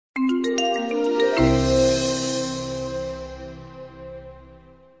Thank you.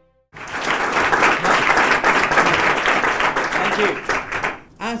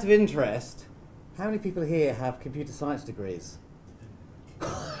 Out of interest, how many people here have computer science degrees?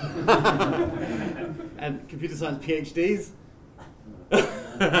 And computer science PhDs?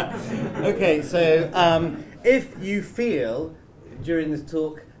 Okay, so if you feel during this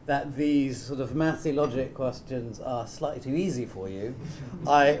talk that these sort of mathsy logic questions are slightly too easy for you,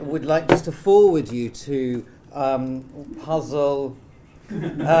 I would like just to forward you to puzzle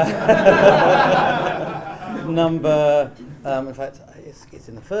number, in fact, it's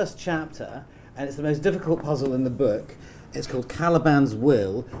in the first chapter, and it's the most difficult puzzle in the book. It's called Caliban's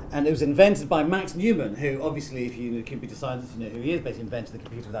Will, and it was invented by Max Newman, who obviously, if you know computer science, you know who he is. Basically invented the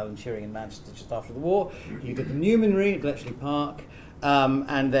computer with Alan Turing in Manchester just after the war. He did the Newmanry at Bletchley Park,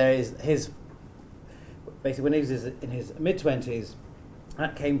 and there is his, basically when he was in his mid-20s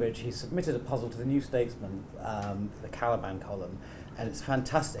at Cambridge, he submitted a puzzle to the New Statesman, the Caliban column, and it's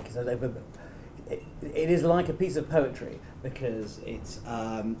fantastic. It is like a piece of poetry because it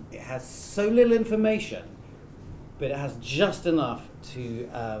has so little information, but it has just enough to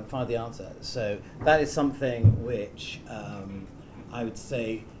find the answer. So that is something which I would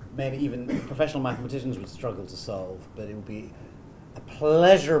say maybe even professional mathematicians would struggle to solve, but it will be a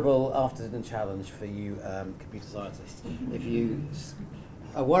pleasurable afternoon challenge for you computer scientists. If you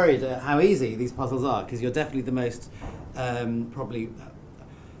are worried at how easy these puzzles are, because you're definitely the most probably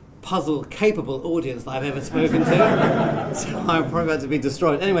puzzle-capable audience that I've ever spoken to. So I'm probably about to be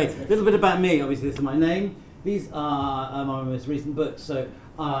destroyed. Anyway, a little bit about me. Obviously, this is my name. These are my most recent books. So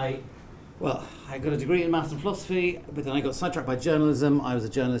I got a degree in maths and philosophy, but then I got sidetracked by journalism. I was a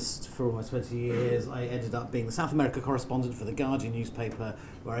journalist for almost 20 years. I ended up being the South America correspondent for the Guardian newspaper,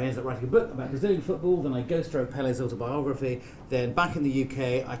 where I ended up writing a book about Brazilian football. Then I ghostwrote Pele's autobiography. Then back in the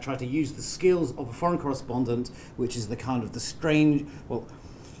UK, I tried to use the skills of a foreign correspondent, which is the kind of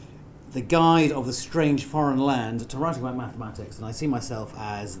the guide of the strange foreign land, to writing about mathematics. And I see myself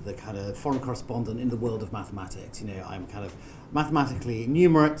as the kind of foreign correspondent in the world of mathematics. You know, I'm kind of mathematically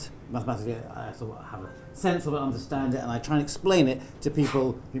numerate, mathematically I sort of have a sense of it, understand it, and I try and explain it to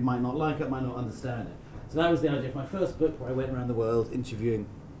people who might not like it, might not understand it. So that was the idea of my first book, where I went around the world interviewing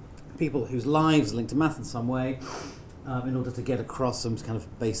people whose lives are linked to math in some way, in order to get across some kind of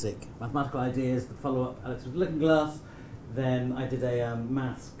basic mathematical ideas. The follow-up, Alex with Looking Glass. Then I did a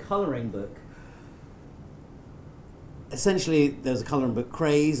maths colouring book. Essentially, there was a colouring book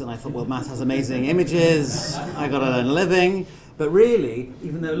craze, and I thought, well, maths has amazing images, I got to earn a living. But really,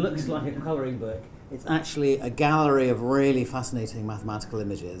 even though it looks like a colouring book, it's actually a gallery of really fascinating mathematical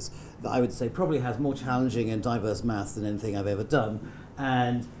images that I would say probably has more challenging and diverse maths than anything I've ever done.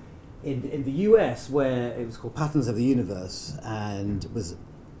 And in the US, where it was called Patterns of the Universe, and was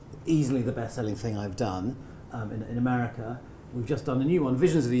easily the best-selling thing I've done, in America, we've just done a new one,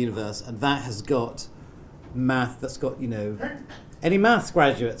 Visions of the Universe, and that has got math that's got, you know, any maths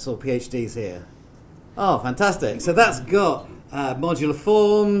graduates or PhDs here? Oh, fantastic. So that's got modular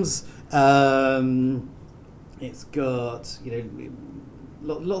forms, it's got, you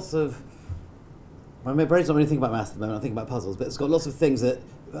know, lots of, my brain's not really thinking about maths at the moment, I'm thinking about puzzles, but it's got lots of things that,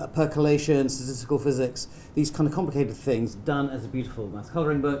 percolation, statistical physics, these kind of complicated things done as a beautiful maths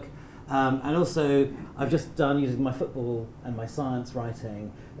colouring book. And also, I've just done, using my football and my science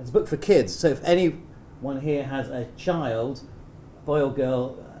writing, it's a book for kids. So if anyone here has a child, boy or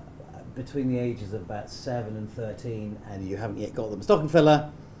girl, between the ages of about 7 and 13, and you haven't yet got them a stocking filler,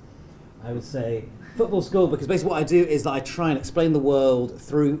 I would say football school, because basically what I do is that I try and explain the world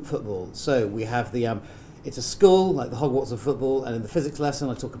through football. So we have the, it's a school, like the Hogwarts of football, and in the physics lesson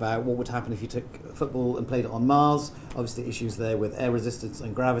I talk about what would happen if you took football and played it on Mars. Obviously issues there with air resistance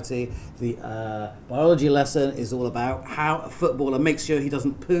and gravity. The biology lesson is all about how a footballer makes sure he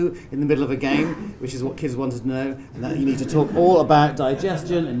doesn't poo in the middle of a game, which is what kids wanted to know, and that you need to talk all about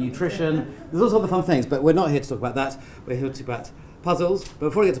digestion and nutrition. There's all sorts of fun things, but we're not here to talk about that. We're here to talk about puzzles. But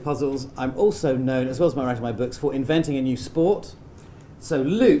before I get to puzzles, I'm also known, as well as my writing my books, for inventing a new sport. So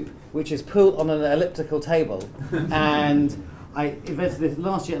loop, which is pulled on an elliptical table. And I invented this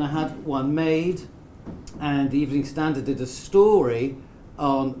last year, and I had one made, and the Evening Standard did a story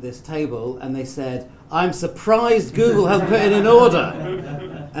on this table, and they said, I'm surprised Google hasn't put it in order.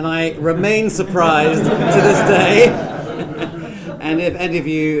 And I remain surprised to this day. And if any of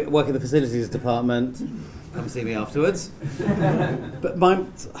you work in the facilities department, come see me afterwards. But my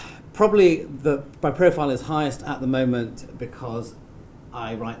profile is highest at the moment because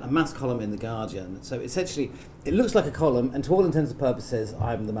I write a maths column in The Guardian. So essentially, it looks like a column, and to all intents and purposes,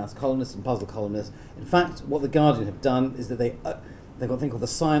 I'm the maths columnist and puzzle columnist. In fact, what The Guardian have done is that they've got a thing called the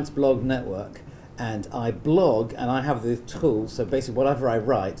Science Blog Network, and I blog, and I have the tool, so basically whatever I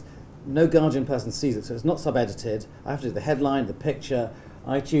write, no Guardian person sees it, so it's not sub-edited. I have to do the headline, the picture,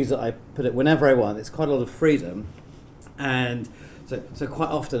 I choose it, I put it whenever I want. It's quite a lot of freedom. And so quite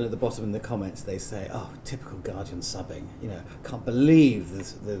often at the bottom in the comments they say, oh, typical Guardian subbing, you know, can't believe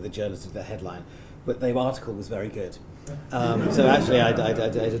the journalist did the headline, but the article was very good. So actually I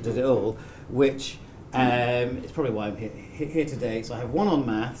did it all, which is probably why I'm here today. So I have one on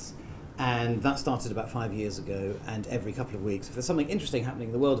maths, and that started about 5 years ago, and every couple of weeks, if there's something interesting happening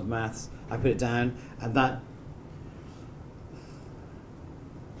in the world of maths, I put it down, and that,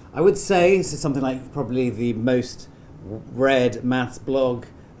 I would say, this is something like probably the most read maths blog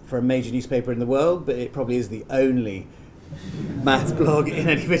for a major newspaper in the world, but it probably is the only maths blog in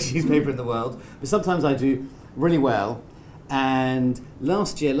any major newspaper in the world. But sometimes I do really well, and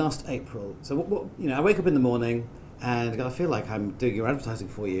last April, so what you know, I wake up in the morning, and I feel like I'm doing your advertising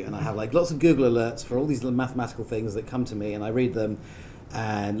for you, and I have like lots of Google alerts for all these little mathematical things that come to me, and I read them.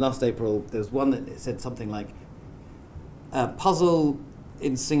 And last April, there was one that said something like, puzzle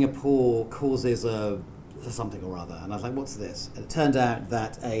in Singapore causes a something or other. And I was like, what's this? And it turned out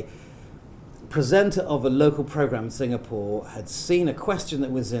that a presenter of a local program in Singapore had seen a question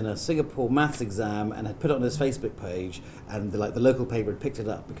that was in a Singapore maths exam and had put it on his Facebook page, and the local paper had picked it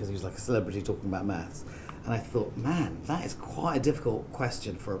up because he was like a celebrity talking about maths. And I thought, man, that is quite a difficult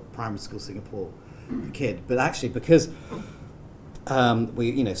question for a primary school Singapore kid. But actually, because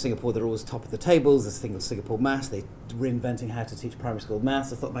Singapore, they're always top of the tables. There's a thing called Singapore Maths. They're reinventing how to teach primary school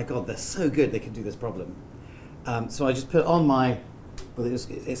maths. I thought, my God, they're so good. They can do this problem. So I just put on my,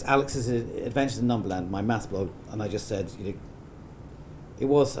 it's Alex's Adventures in Numberland, my maths blog, and I just said, you know, it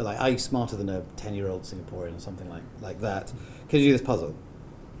was like, are you smarter than a 10-year-old Singaporean or something like that? Can you do this puzzle?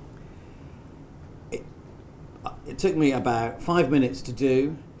 It took me about 5 minutes to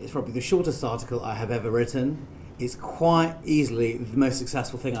do. It's probably the shortest article I have ever written. It's quite easily the most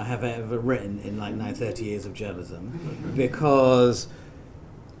successful thing I have ever written in like now 30 years of journalism, because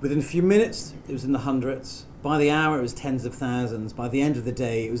within a few minutes it was in the hundreds. By the hour it was tens of thousands. By the end of the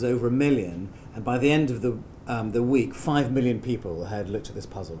day it was over 1 million, and by the end of the week 5 million people had looked at this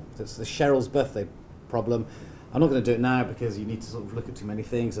puzzle. So it's the Cheryl's birthday problem. I'm not going to do it now because you need to sort of look at too many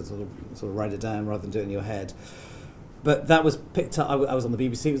things and sort of write it down rather than do it in your head. But that was picked up. I was on the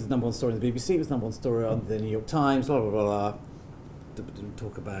BBC. It was the #1 story on the BBC. It was the #1 story on the New York Times. Blah blah blah blah. Didn't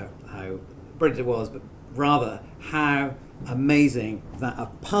talk about how brilliant it was, but rather how amazing that a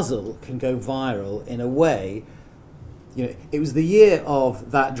puzzle can go viral in a way. You know, it was the year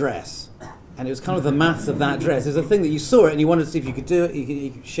of that dress, and it was kind of the maths of that dress. It was a thing that you saw it and you wanted to see if you could do it. You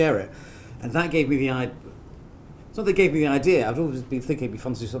could share it, and that gave me the idea. It's not that it gave me the idea. I've always been thinking it'd be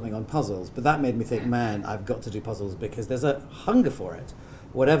fun to do something on puzzles, but that made me think, man, I've got to do puzzles because there's a hunger for it.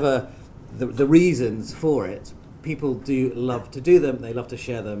 Whatever the reasons for it, people do love to do them. They love to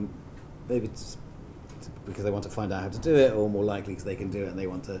share them. Maybe it's because they want to find out how to do it, or more likely because they can do it and they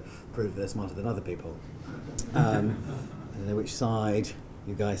want to prove they're smarter than other people. I don't know which side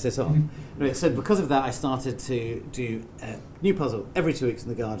you guys sit on. Anyway, so because of that, I started to do a new puzzle every 2 weeks in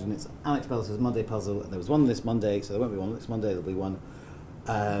The Guardian. It's Alex Bellos' Monday puzzle, and there was one this Monday, so there won't be one next Monday, there'll be one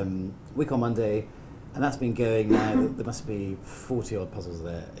week on Monday, and that's been going now. There must be 40 odd puzzles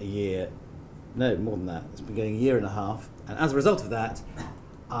there a year. No, more than that. It's been going a year and a half, and as a result of that,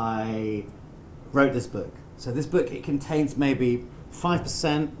 I wrote this book. So this book, it contains maybe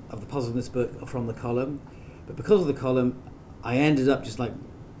 5% of the puzzles in this book are from the column, but because of the column, I ended up just like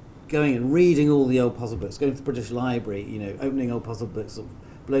going and reading all the old puzzle books, going to the British Library, you know, opening old puzzle books, sort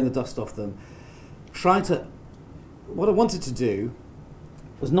of blowing the dust off them. What I wanted to do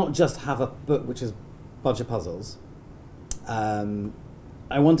was not just have a book which is a bunch of puzzles. I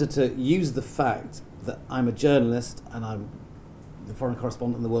wanted to use the fact that I'm a journalist and I'm the foreign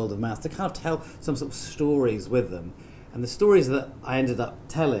correspondent in the world of maths to kind of tell some sort of stories with them. And the stories that I ended up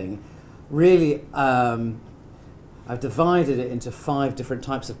telling really, I've divided it into 5 different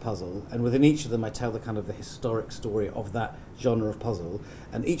types of puzzle, and within each of them I tell the kind of the historic story of that genre of puzzle,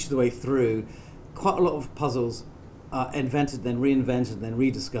 and each of the way through, quite a lot of puzzles are invented, then reinvented, then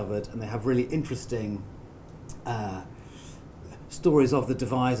rediscovered, and they have really interesting stories of the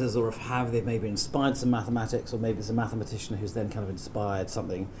devisers, or of how they've maybe inspired some mathematics, or maybe it's a mathematician who's then kind of inspired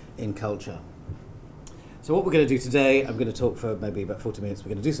something in culture. So what we're going to do today, I'm going to talk for maybe about 40 minutes, we're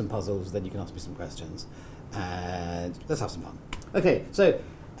going to do some puzzles, then you can ask me some questions, and let's have some fun. Okay, so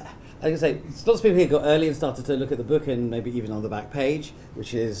like I say, lots of people here got early and started to look at the book, and maybe even on the back page,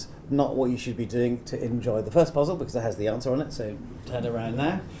 which is not what you should be doing to enjoy the first puzzle, because it has the answer on it, so turn around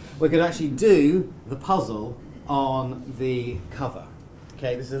now. We're going to actually do the puzzle on the cover.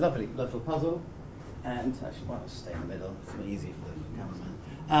 Okay, this is a lovely little puzzle. And actually, why not stay in the middle? It's more easy for the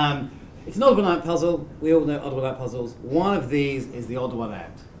cameraman. It's an odd one out puzzle. We all know odd one out puzzles. One of these is the odd one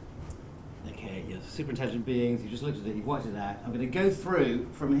out. Okay, you're super intelligent beings. You just looked at it, you've worked it out. I'm going to go through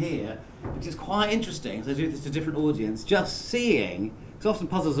from here, which is quite interesting. So I do this to a different audience, just seeing, because often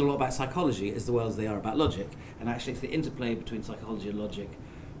puzzles are a lot about psychology as well as they are about logic. And actually, it's the interplay between psychology and logic,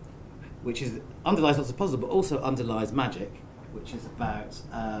 which underlies lots of puzzles, but also underlies magic, which is about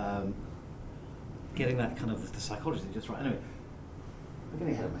getting that kind of the psychology thing just right. Anyway, I'm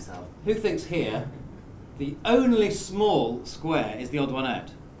getting ahead of myself. Who thinks here the only small square is the odd one out?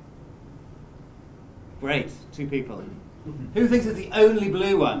 Great, 2 people. Who thinks it's the only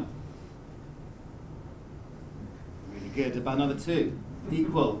blue one? Really good, about another 2.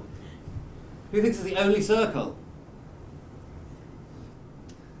 Equal. Who thinks it's the only circle?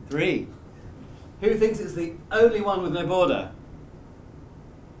 3. Who thinks it's the only one with no border?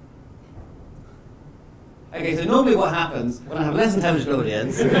 Okay, so normally what happens when I have a less intelligent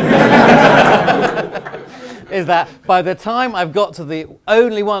audience is that by the time I've got to the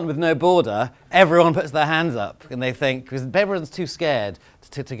only one with no border, everyone puts their hands up and they think, because everyone's too scared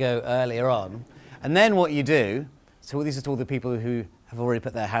to go earlier on. And then what you do, so this is to all the people who have already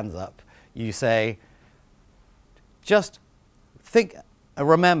put their hands up, you say, just think,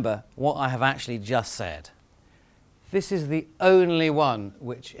 remember what I have actually just said. This is the only one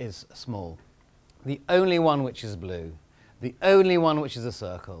which is small. The only one which is blue, the only one which is a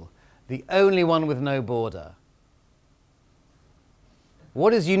circle, the only one with no border.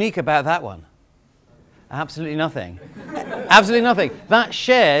 What is unique about that one? Absolutely nothing. Absolutely nothing. That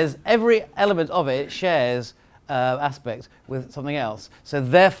shares, every element of it shares aspect with something else. So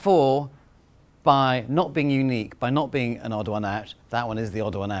therefore, by not being unique, by not being an odd one out, that one is the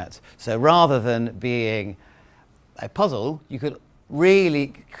odd one out. So rather than being a puzzle, you could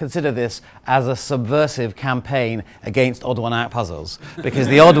really consider this as a subversive campaign against odd one out puzzles, because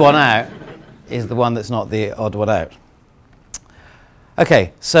the odd one out is the one that's not the odd one out.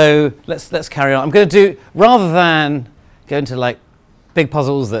 Okay, so let's carry on. I'm going to do, rather than go into like big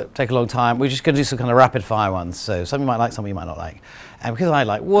puzzles that take a long time, we're just going to do some kind of rapid fire ones. So some you might like, some you might not like. And because I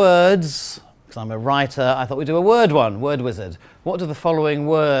like words, because I'm a writer, I thought we'd do a word one, word wizard. What do the following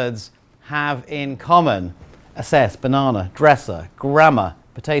words have in common? Assess, banana, dresser, grammar,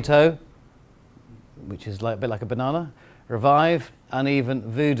 potato, which is like, a bit like a banana, revive, uneven,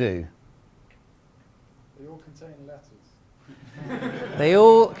 voodoo. They all contain letters. They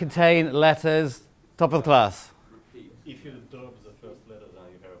all contain letters, top of the class. Repeat. If you dub the first letter, then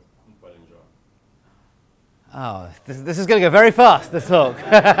you have Numberland. Oh, this is going to go very fast, this talk.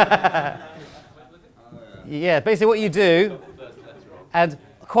 Yeah, basically what you do, and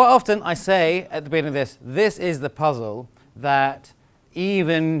quite often I say at the beginning of this is the puzzle that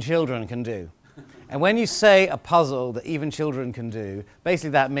even children can do. And when you say a puzzle that even children can do,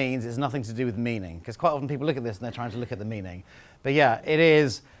 basically that means it's nothing to do with meaning. Because quite often people look at this and they're trying to look at the meaning. But yeah, it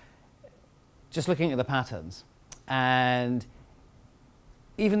is just looking at the patterns. And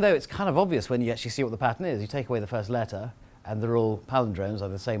even though it's kind of obvious when you actually see what the pattern is, you take away the first letter and they're all palindromes, are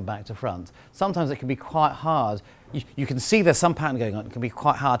the same back to front. Sometimes it can be quite hard. You can see there's some pattern going on. It can be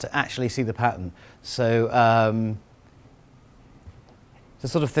quite hard to actually see the pattern. So it's the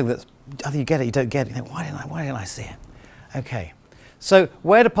sort of thing that's either you get it, you don't get it. You think, why didn't I see it? Okay. So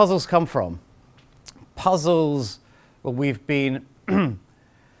where do puzzles come from? Puzzles, well, we've been,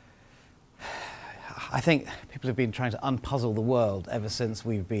 I think people have been trying to unpuzzle the world ever since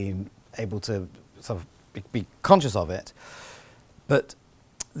we've been able to sort of be conscious of it. But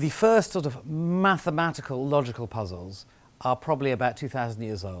the first sort of mathematical, logical puzzles are probably about 2,000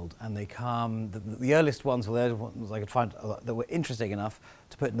 years old, and they come, the earliest ones, or the earliest ones I could find that were interesting enough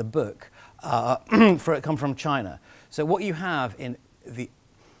to put in the book, come from China. So what you have in the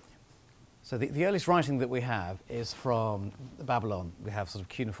earliest writing that we have is from Babylon. We have sort of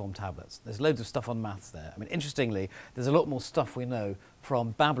cuneiform tablets. There's loads of stuff on maths there. I mean, interestingly, there's a lot more stuff we know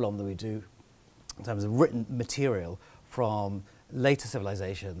from Babylon than we do in terms of written material from later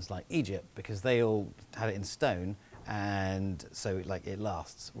civilizations like Egypt, because they all had it in stone, and so like it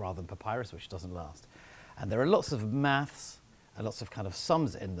lasts rather than papyrus, which doesn't last. And there are lots of maths and lots of kind of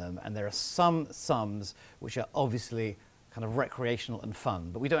sums in them, and there are some sums which are obviously kind of recreational and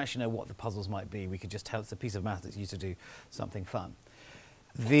fun, but we don't actually know what the puzzles might be. We could just tell it's a piece of math that's used to do something fun.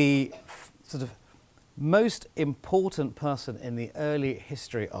 The sort of most important person in the early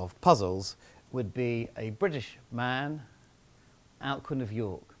history of puzzles would be a British man, Alcuin of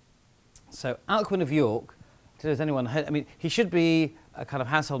York. So Alcuin of York, has anyone heard? I mean, he should be a kind of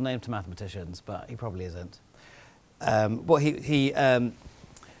household name to mathematicians, but he probably isn't. What he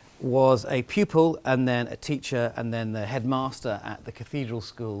was a pupil and then a teacher and then the headmaster at the cathedral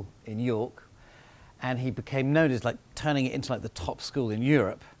school in York. And he became known as like turning it into like the top school in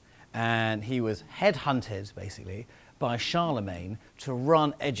Europe. And he was headhunted basically by Charlemagne to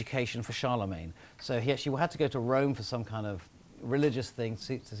run education for Charlemagne. So he actually had to go to Rome for some kind of religious thing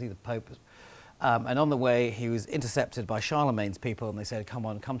to see the Pope. And on the way, he was intercepted by Charlemagne's people, and they said,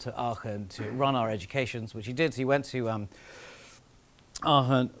 come to Aachen to run our educations, which he did. He went to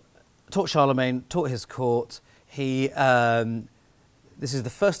Aachen, taught Charlemagne, taught his court. This is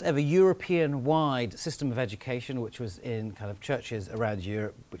the first ever European-wide system of education, which was in kind of churches around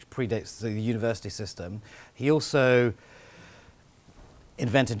Europe, which predates the university system. He also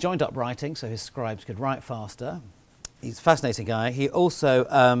invented joined-up writing, so his scribes could write faster. He's a fascinating guy. He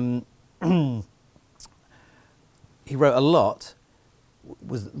also he wrote a lot.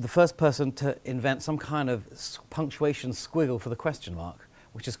 Was the first person to invent some kind of punctuation squiggle for the question mark,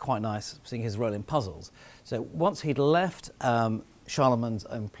 which is quite nice, seeing his role in puzzles. So once he'd left Charlemagne's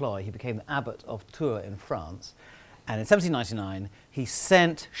employ, he became the abbot of Tours in France. And in 1799, he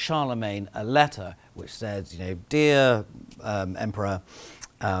sent Charlemagne a letter which said, Dear Emperor,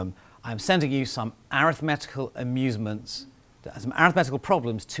 I'm sending you some arithmetical amusements, some arithmetical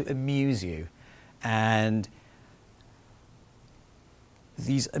problems to amuse you. And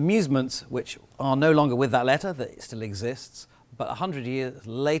these amusements, which are no longer with that letter, that it still exists, but 100 years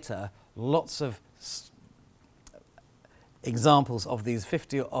later, lots of examples of these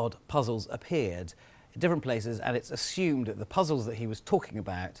 50-odd puzzles appeared in different places, and it's assumed that the puzzles that he was talking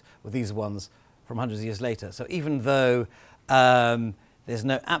about were these ones from hundreds of years later. So even though there's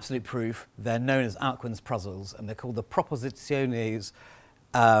no absolute proof, they're known as Alcuin's puzzles, and they're called the Propositiones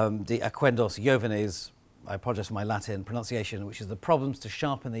de Acuendos Jóvenes. I apologize for my Latin pronunciation, which is the problems to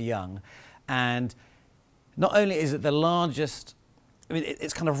sharpen the young. And not only is it the largest,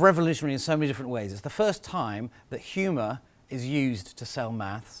 it's kind of revolutionary in so many different ways. It's the first time that humour is used to sell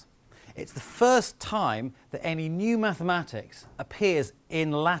maths. It's the first time that any new mathematics appears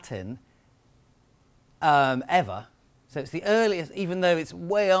in Latin ever. So it's the earliest, even though it's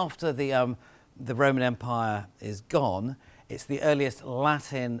way after the Roman Empire is gone, it's the earliest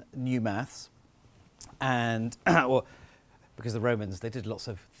Latin new maths. And, well, because the Romans, they did lots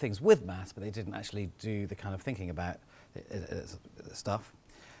of things with maths, but they didn't actually do the kind of thinking about stuff.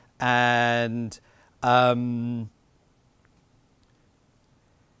 And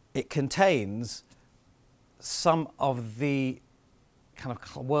it contains some of the kind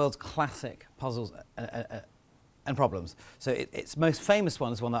of world's classic puzzles and problems. So its most famous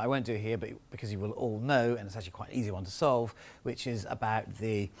one is one that I won't do here, but because you will all know, and it's actually quite an easy one to solve, which is about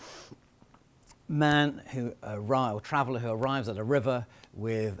the man or traveller who arrives at a river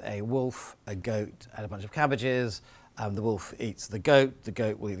with a wolf, a goat, and a bunch of cabbages. The wolf eats the goat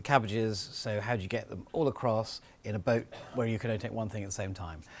will eat the cabbages. So how do you get them all across in a boat where you can only take one thing at the same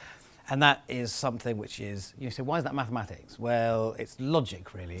time? And that is something which is, so why is that mathematics? Well, it's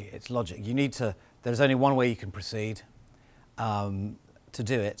logic, really. It's logic. There's only one way you can proceed to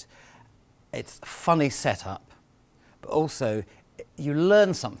do it. It's a funny setup, but also you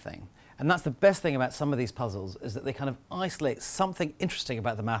learn something. And that's the best thing about some of these puzzles, is that they kind of isolate something interesting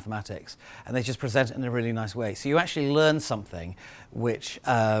about the mathematics, and they just present it in a really nice way. So you actually learn something which,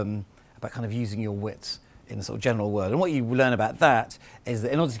 about kind of using your wits in the sort of general world. And what you learn about that is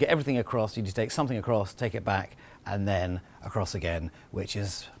that in order to get everything across, you just take something across, take it back, and then across again, which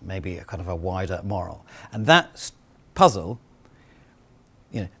is maybe a kind of a wider moral. And that puzzle,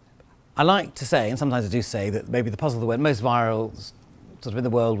 I like to say, and sometimes I do say, that maybe the puzzle that went most viral sort of in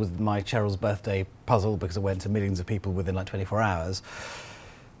the world was my Cheryl's birthday puzzle, because it went to millions of people within like 24 hours.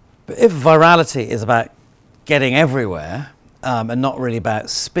 But if virality is about getting everywhere and not really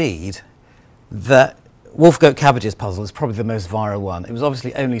about speed, the wolf goat cabbages puzzle is probably the most viral one. It was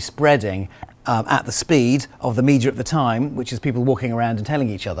obviously only spreading at the speed of the media at the time, which is people walking around and telling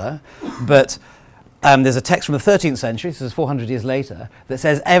each other. But there's a text from the 13th century, this is 400 years later, that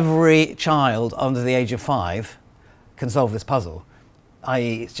says every child under the age of 5 can solve this puzzle,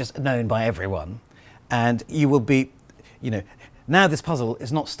 i.e. it's just known by everyone. And you will be, now this puzzle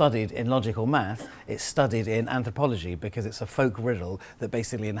is not studied in logic or math, it's studied in anthropology, because it's a folk riddle that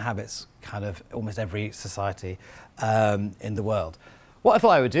basically inhabits kind of almost every society in the world. What I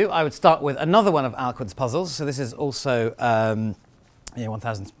thought I would do, I would start with another one of Alcuin's puzzles. So this is also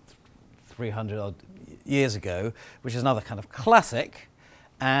 1,300 odd years ago, which is another kind of classic,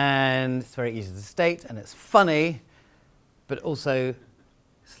 and it's very easy to state, and it's funny, but also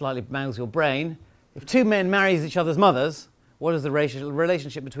slightly mangles your brain. If two men marry each other's mothers, what is the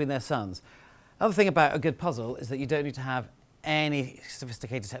relationship between their sons? Another thing about a good puzzle is that you don't need to have any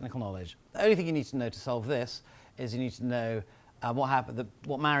sophisticated technical knowledge. The only thing you need to know to solve this is you need to know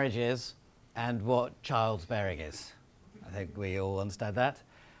what marriage is and what childbearing is. I think we all understand that.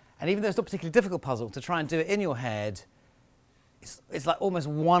 And even though it's not a particularly difficult puzzle, to try and do it in your head, it's like almost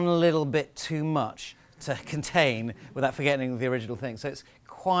one little bit too much to contain without forgetting the original thing. So it's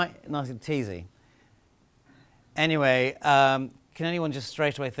quite nice and teasy. Anyway, can anyone just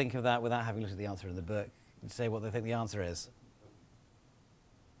straight away think of that without having looked at the answer in the book and say what they think the answer is?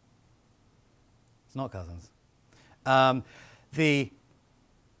 It's not cousins. The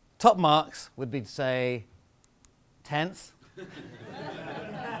top marks would be to say tense.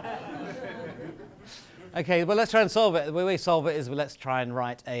 Okay, well, let's try and solve it. The way we solve it is let's try and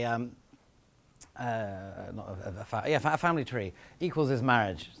write a family tree. Equals is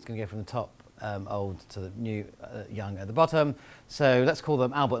marriage. It's going to go from the top old to the new young at the bottom. So let's call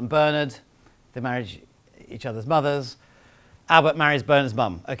them Albert and Bernard. They marry each other's mothers. Albert marries Bernard's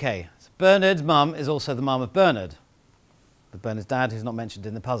mum. Okay, so Bernard's mum is also the mum of Bernard, with Bernard's dad, who's not mentioned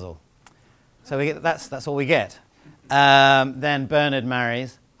in the puzzle. So we get, that's all we get. Then Bernard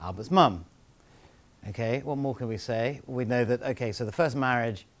marries Albert's mum. Okay, what more can we say? We know that, okay, so the first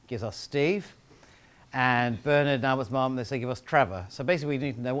marriage gives us Steve, and Bernard and Albert's mum, they say give us Trevor. So basically we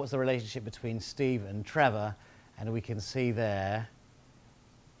need to know what's the relationship between Steve and Trevor, and we can see there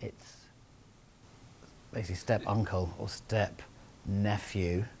it's basically step-uncle or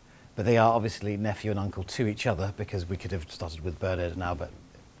step-nephew, but they are obviously nephew and uncle to each other because we could have started with Bernard and Albert.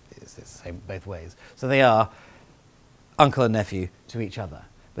 It's the same both ways. So they are uncle and nephew to each other.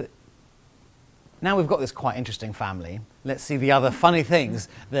 But now we've got this quite interesting family. Let's see the other funny things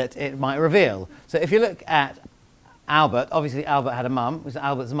that it might reveal. So if you look at Albert, obviously Albert had a mum, which is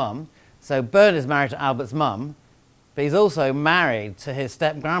Albert's mum. So Bernard is married to Albert's mum, but he's also married to his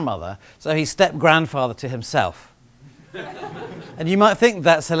step-grandmother, so he's step-grandfather to himself. And you might think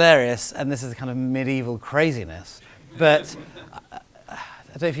that's hilarious, and this is a kind of medieval craziness, but I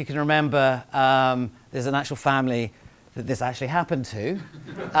don't know if you can remember, there's an actual family that this actually happened to.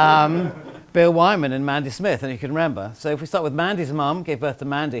 Bill Wyman and Mandy Smith, and you can remember. So if we start with Mandy's mum, gave birth to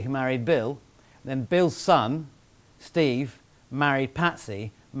Mandy, who married Bill. Then Bill's son, Steve, married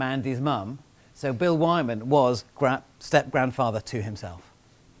Patsy, Mandy's mum. So Bill Wyman was step-grandfather to himself.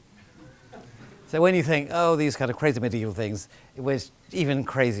 So when you think, oh, these kind of crazy medieval things, it was even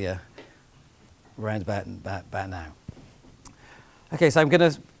crazier around about now. Okay, so I'm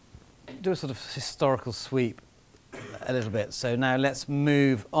going to do a sort of historical sweep a little bit. So now let's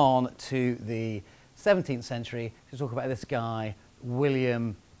move on to the 17th century to talk about this guy,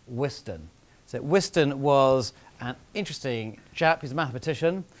 William Whiston. So Whiston was an interesting chap. He's a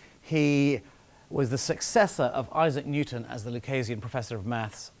mathematician. He was the successor of Isaac Newton as the Lucasian professor of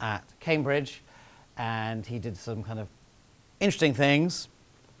maths at Cambridge, and he did some kind of interesting things,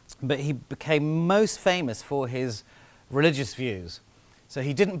 but he became most famous for his religious views. So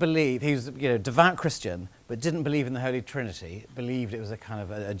he didn't believe, he was a devout Christian, but didn't believe in the Holy Trinity, believed it was a kind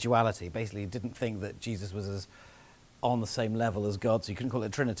of a duality. Basically, he didn't think that Jesus was as on the same level as God, so you couldn't call it a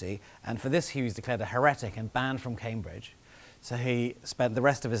Trinity. And for this, he was declared a heretic and banned from Cambridge. So he spent the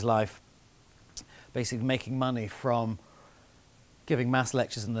rest of his life basically making money from giving mass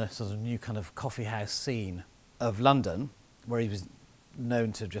lectures in the sort of new kind of coffee house scene of London, where he was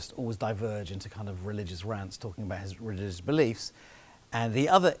known to just always diverge into kind of religious rants, talking about his religious beliefs. And the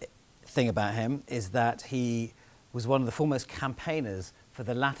other thing about him is that he was one of the foremost campaigners for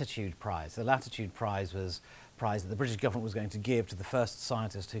the Latitude Prize. The Latitude Prize was a prize that the British government was going to give to the first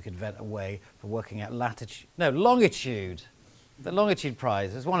scientist who could invent a way for working out longitude. The Longitude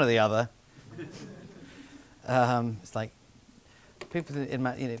Prize is one or the other. It's like people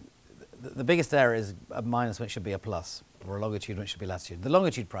the biggest error is a minus when it should be a plus, or a longitude when it should be latitude. The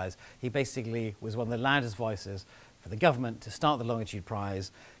Longitude Prize, he basically was one of the loudest voices for the government to start the Longitude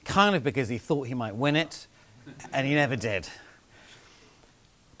Prize, kind of because he thought he might win it, and he never did.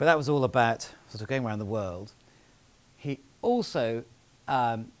 But that was all about sort of going around the world. He also,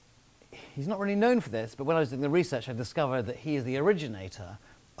 he's not really known for this, but when I was doing the research, I discovered that he is the originator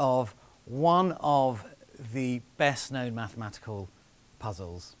of one of the best-known mathematical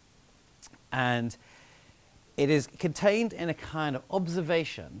puzzles. And it is contained in a kind of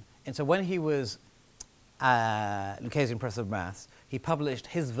observation. And so when he was Lucasian Professor of Maths, he published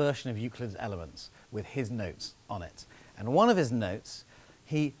his version of Euclid's Elements with his notes on it. And one of his notes,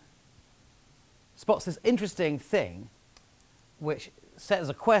 he spots this interesting thing which set as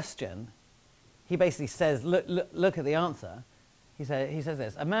a question. He basically says, look at the answer. He says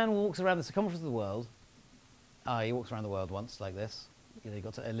this: a man walks around the circumference of the world. He walks around the world once, like this. You've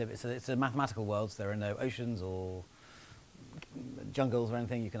got to live. It's a mathematical world, so there are no oceans or jungles or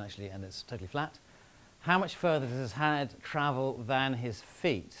anything, you can actually, and it's totally flat. How much further does his hand travel than his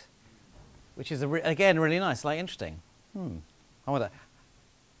feet? Which is, again, really nice, like interesting. I wonder.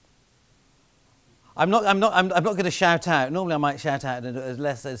 I'm not going to shout out. Normally I might shout out in a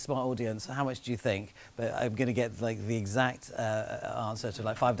less smart audience, how much do you think? But I'm going to get like the exact answer to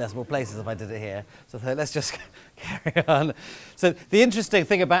like 5 decimal places if I did it here. So let's just carry on. So the interesting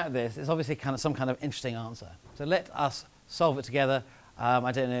thing about this is obviously some kind of interesting answer. So let us solve it together.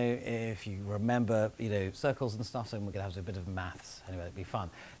 I don't know if you remember, circles and stuff, so we're going to have to do a bit of maths. Anyway, it'll be fun.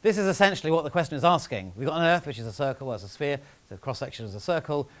 This is essentially what the question is asking. We've got an Earth, which is a circle, well, it's a sphere. The cross-section is a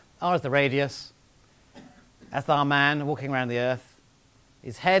circle. R is the radius. That's our man walking around the Earth.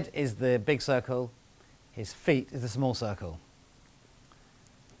 His head is the big circle. His feet is the small circle.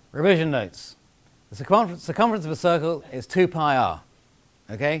 Revision notes. The circumference of a circle is 2 pi r.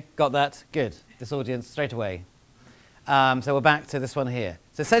 Okay, got that? Good. This audience, straight away. So we're back to this one here.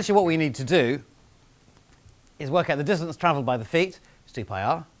 So essentially what we need to do is work out the distance travelled by the feet, which is 2 pi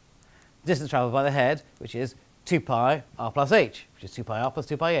r. The distance travelled by the head, which is 2 pi r plus h, which is 2 pi r plus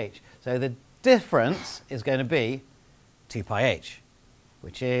 2 pi h. So the difference is going to be 2 pi h,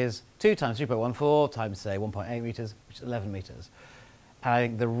 which is 2 times 3.14 times, say, 1.8 meters, which is 11 meters. And I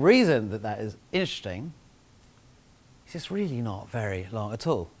think the reason that that is interesting is it's really not very long at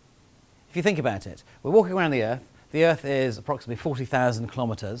all. If you think about it, we're walking around the Earth. The Earth is approximately 40,000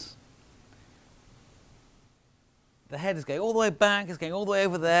 kilometers. The head is going all the way back, it's going all the way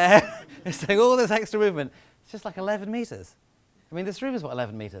over there. It's doing all this extra movement. It's just like 11 meters. I mean, this room is what,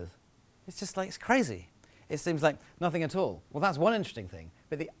 11 meters? It's just like, it's crazy. It seems like nothing at all. Well, that's one interesting thing.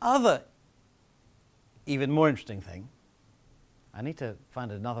 But the other, even more interesting thing, I need to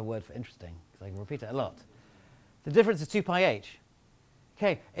find another word for interesting, because I can repeat it a lot. The difference is 2 pi h.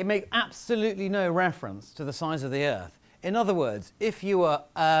 Okay, it makes absolutely no reference to the size of the Earth. In other words, if you were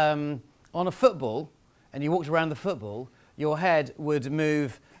on a football and you walked around the football, your head would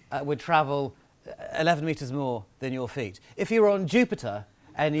move, would travel 11 meters more than your feet. If you were on Jupiter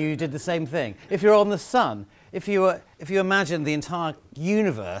and you did the same thing, if you're on the sun, if you imagine the entire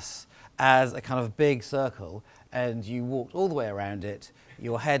universe as a kind of big circle and you walked all the way around it,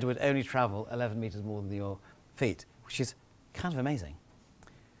 your head would only travel 11 meters more than your feet, which is kind of amazing.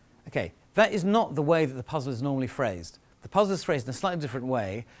 Okay, that is not the way that the puzzle is normally phrased. The puzzle is phrased in a slightly different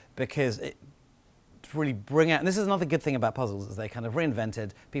way because to really bring out, and this is another good thing about puzzles, is they kind of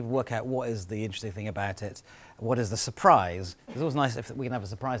reinvented, people work out what is the interesting thing about it, what is the surprise. It's always nice if we can have a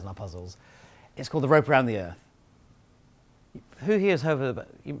surprise in our puzzles. It's called the rope around the Earth. Who here has heard about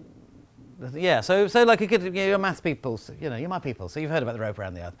yeah, so like you're maths people, so, you're my people, so you've heard about the rope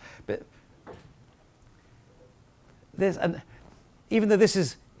around the Earth. But and even though this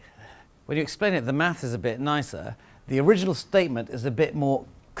is, when you explain it, the math is a bit nicer, the original statement is a bit more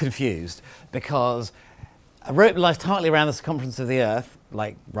confused because a rope lies tightly around the circumference of the Earth,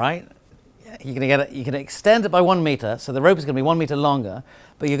 like, right? You're going to get it, you can extend it by 1 meter, so the rope is going to be 1 meter longer,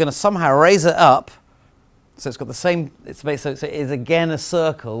 but you're going to somehow raise it up, so it's got the same, so it is again a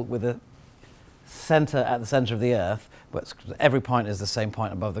circle with a center at the center of the Earth, but every point is the same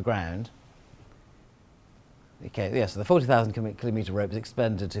point above the ground. Okay, yeah, so the 40,000 kilometer rope is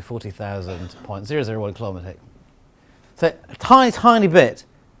expanded to 40,000.001 kilometer. So a tiny, tiny bit,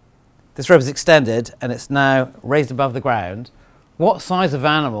 this rope is extended and it's now raised above the ground. What size of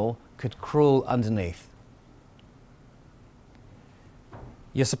animal could crawl underneath?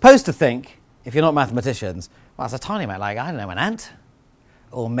 You're supposed to think, if you're not mathematicians, well, it's a tiny amount, like, I don't know, an ant,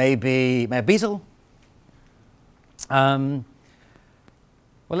 or maybe a beetle. Well,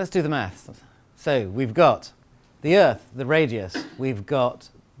 let's do the maths. So we've got the Earth, the radius, we've got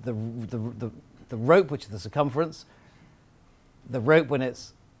the rope, which is the circumference. The rope, when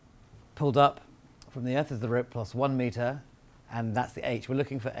it's pulled up from the Earth, is the rope plus 1 meter, and that's the h. We're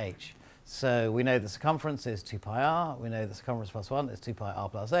looking for h. So we know the circumference is 2 pi r. We know the circumference plus 1 is 2 pi r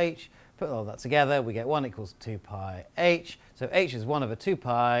plus h. Put all that together, we get 1 equals 2 pi h. So h is 1 over 2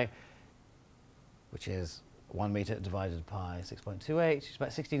 pi, which is 1 meter divided by 6.2h, which is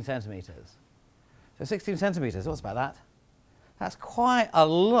about 16 centimeters. So 16 centimeters, what's about that? That's quite a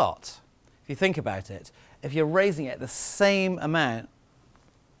lot, if you think about it. If you're raising it the same amount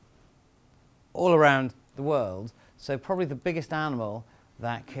all around the world, so probably the biggest animal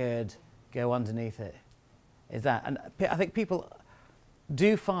that could go underneath it is that. And I think people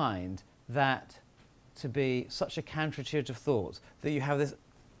do find that to be such a counterintuitive thought, that you have this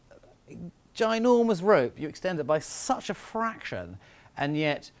ginormous rope, you extend it by such a fraction, and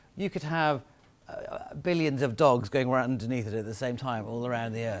yet you could have billions of dogs going right underneath it at the same time all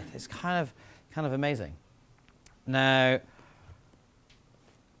around the Earth. It's kind of amazing. Now,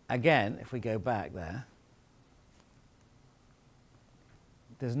 again, if we go back there,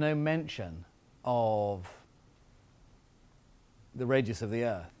 there's no mention of the radius of the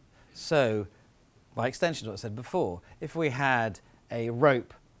Earth. So, by extension to what I said before, if we had a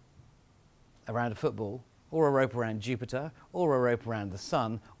rope around a football, or a rope around Jupiter, or a rope around the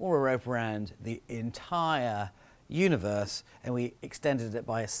Sun, or a rope around the entire universe, and we extended it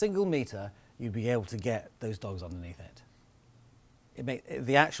by a single meter, you'd be able to get those dogs underneath it.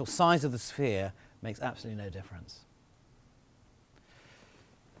 The actual size of the sphere makes absolutely no difference.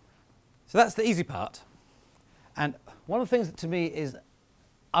 So that's the easy part. And one of the things that to me is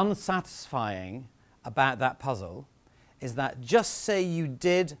unsatisfying about that puzzle is that just say you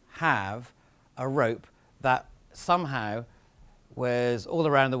did have a rope that somehow was all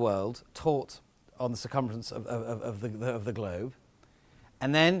around the world, taut on the circumference of the globe,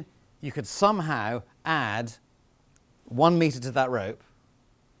 and then you could somehow add 1 meter to that rope,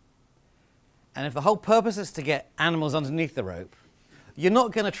 and if the whole purpose is to get animals underneath the rope, you're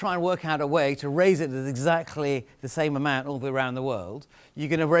not going to try and work out a way to raise it at exactly the same amount all the way around the world. You're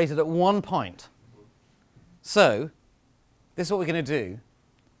going to raise it at one point. So, this is what we're going to do.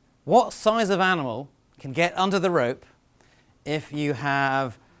 What size of animal can get under the rope if you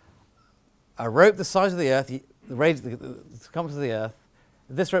have a rope the size of the Earth, the circumference of the Earth,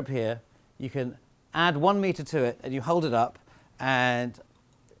 this rope here, you can add 1 meter to it and you hold it up, and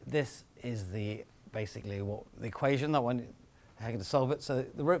this is basically what the equation that one having to solve it. So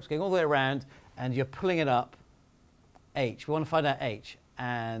the rope's going all the way around and you're pulling it up h. We want to find out h.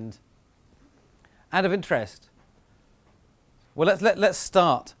 And out of interest, well, let's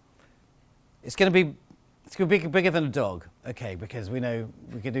start. It's going to be bigger than a dog, okay? Because we know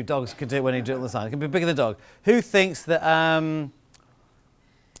we can do dogs could do it when you do it on the side. It can be bigger than a dog. Who thinks that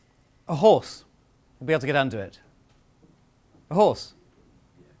a horse will be able to get under it? A horse.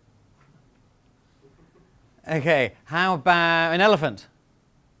 Okay, how about an elephant?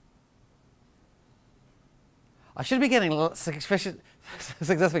 I should be getting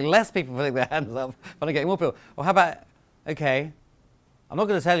successfully less people putting their hands up, but I'm getting more people. Or how about, okay, I'm not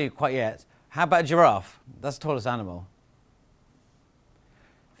going to tell you quite yet, how about a giraffe? That's the tallest animal.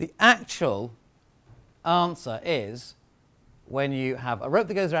 The actual answer is when you have a rope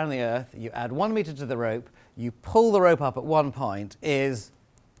that goes around the Earth, you add 1 meter to the rope, you pull the rope up at one point, is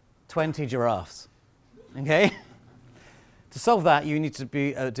 20 giraffes. Okay? To solve that, you need to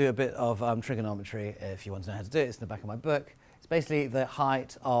do a bit of trigonometry if you want to know how to do it. It's in the back of my book. It's basically the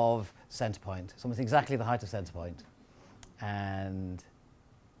height of center point. It's almost exactly the height of center point. And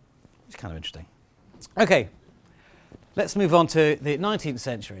it's kind of interesting. Okay, let's move on to the 19th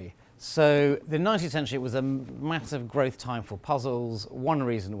century. So the 19th century was a massive growth time for puzzles. One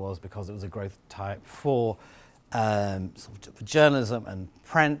reason was because it was a growth time for journalism and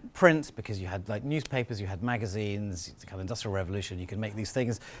print, because you had like newspapers, you had magazines, it's the kind of industrial revolution. You could make these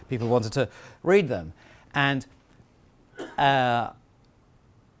things, people wanted to read them. And the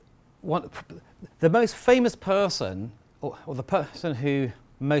most famous person, or the person who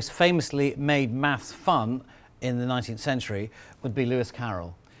most famously made maths fun in the 19th century would be Lewis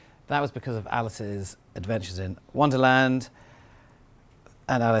Carroll. That was because of Alice's Adventures in Wonderland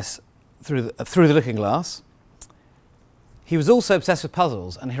and Alice Through the Looking Glass. He was also obsessed with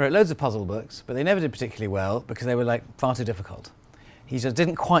puzzles, and he wrote loads of puzzle books, but they never did particularly well because they were like far too difficult. He just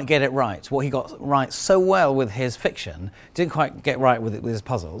didn't quite get it right. What he got right so well with his fiction, didn't quite get right with his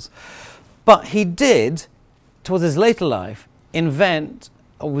puzzles. But he did, towards his later life,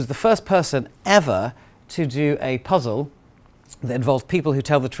 was the first person ever to do a puzzle that involves people who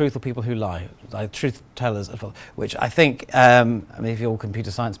tell the truth or people who lie, like truth tellers, which I think, I mean, if you're all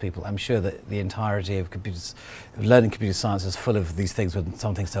computer science people, I'm sure that the entirety of learning computer science is full of these things, when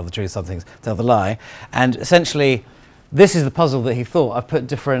some things tell the truth, some things tell the lie. And essentially, this is the puzzle that he thought. I've put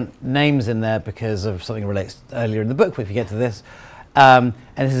different names in there because of something relates earlier in the book, but if you get to this. And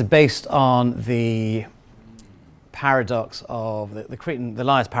this is based on the paradox of the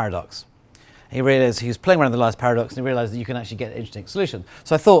liar's paradox. He realized he was playing around with the liar's paradox, and he realized that you can actually get an interesting solution.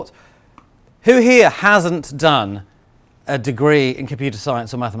 So I thought, who here hasn't done a degree in computer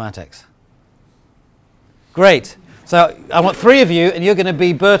science or mathematics? Great. So I want 3 of you, and you're going to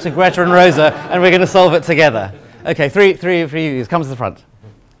be Berta, Greta, and Rosa, and we're going to solve it together. Okay, three of you, come to the front.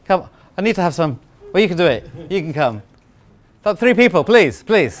 Come. I need to have some. Well, you can do it. You can come. 3 people, please.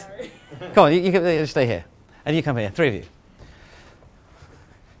 Sorry. Come on, you can stay here, and you come here. 3 of you.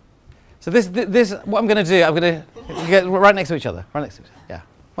 So this, what I'm going to do, I'm going to get right next to each other. Right next to each other. Yeah.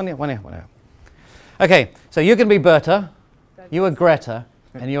 One here. Okay, so you're going to be Berta, you are Greta,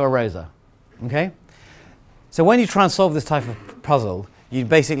 and you are Rosa. Okay? So when you try and solve this type of puzzle, you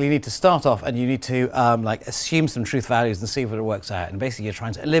basically need to start off and you need to like assume some truth values and see what it works out. And basically you're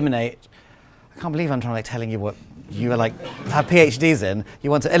trying to eliminate, I can't believe I'm trying to like telling you what you are like have PhDs in. You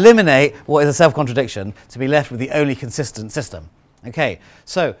want to eliminate what is a self-contradiction to be left with the only consistent system. Okay,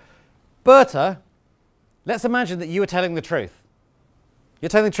 so Berta, let's imagine that you are telling the truth. You're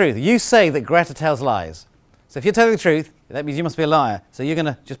telling the truth. You say that Greta tells lies. So if you're telling the truth, that means you must be a liar. So you're going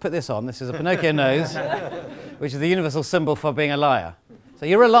to just put this on. This is a Pinocchio nose, which is the universal symbol for being a liar. So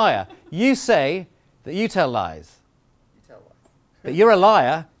you're a liar. You say that you tell lies. You tell lies. But you're a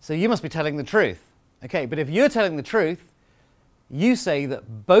liar, so you must be telling the truth. Okay, but if you're telling the truth, you say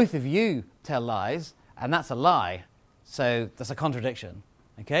that both of you tell lies, and that's a lie. So that's a contradiction.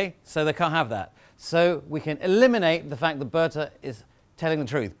 Okay, so they can't have that. So we can eliminate the fact that Berta is telling the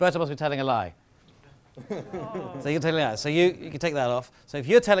truth. Berta must be telling a lie. So you're telling a lie. So you can take that off. So if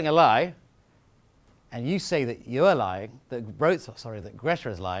you're telling a lie, and you say that you're lying, that Greta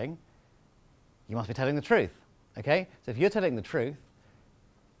is lying, you must be telling the truth. Okay? So if you're telling the truth,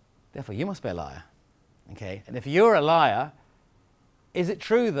 therefore you must be a liar. Okay? And if you're a liar, is it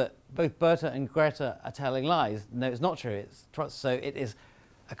true that both Berta and Greta are telling lies? No, it's not true. So it is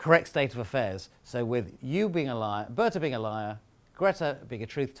a correct state of affairs. So with you being a liar, Berta being a liar, Greta being a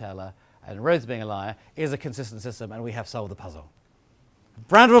truth teller, and Rosa being a liar is a consistent system, and we have solved the puzzle.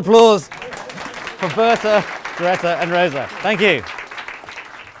 Round of applause for Berta, Greta, and Rosa. Thank you.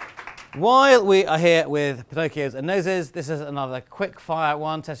 While we are here with Pinocchios and noses, this is another quick fire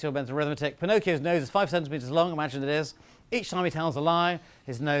one. Test your mental arithmetic. Pinocchio's nose is 5 centimeters long. Imagine it is. Each time he tells a lie,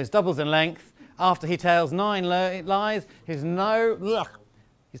 his nose doubles in length. After he tells 9 lies, he's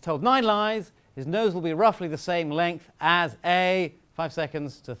told 9 lies. His nose will be roughly the same length as a 5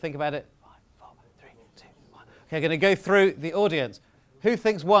 seconds to think about it. 5, 4, 3, 2, 1. Okay, I'm going to go through the audience. Who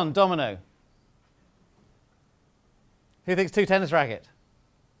thinks 1 domino? Who thinks 2 tennis racket?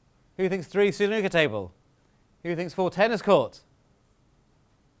 Who thinks 3 snooker table? Who thinks 4 tennis court?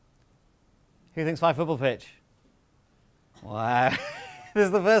 Who thinks 5 football pitch? Wow, this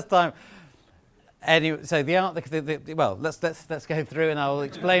is the first time. Anyway, so well, let's go through and I'll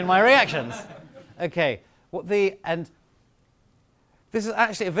explain my reactions. Okay, and this is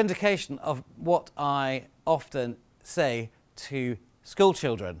actually a vindication of what I often say to school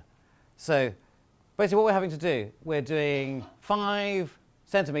children. So basically what we're having to do, we're doing 5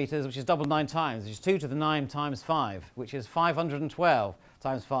 centimeters, which is double 9 times, which is 2 to the 9 times 5, which is 512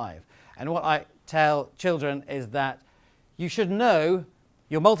 times 5. And what I tell children is that you should know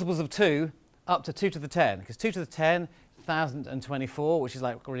your multiples of 2 up to 2 to the 10, because 2 to the 10 is 1024, which is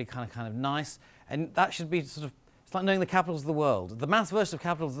like really kind of nice. And that should be sort of, it's like knowing the capitals of the world. The maths version of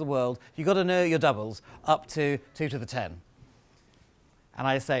capitals of the world, you've got to know your doubles up to 2 to the 10. And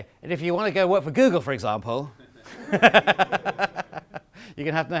I say, and if you want to go work for Google, for example, you're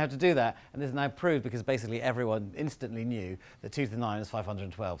going to have to know how to do that. And this is now proved because basically everyone instantly knew that 2 to the 9 is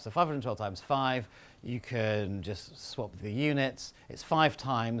 512. So 512 times 5, you can just swap the units. It's 5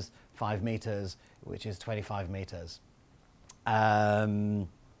 times 5 meters, which is 25 meters. In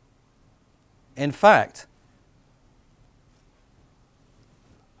fact,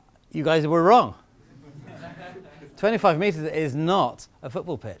 you guys were wrong. 25 meters is not a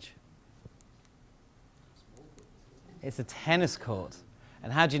football pitch. It's a tennis court.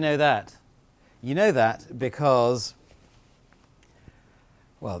 And how do you know that? You know that because,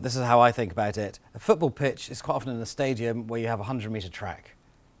 well, this is how I think about it. A football pitch is quite often in a stadium where you have a 100-meter track.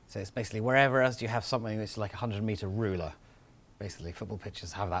 So it's basically wherever else you have something that's like a 100-meter ruler. Basically, football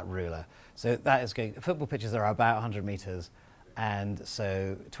pitches have that ruler. So that is going, football pitches are about 100 meters, and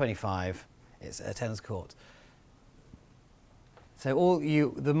so 25, it's a tennis court. So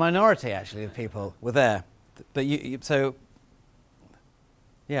the minority actually of people were there. But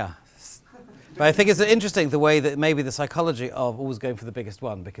yeah. But I think it's interesting the way that maybe the psychology of always going for the biggest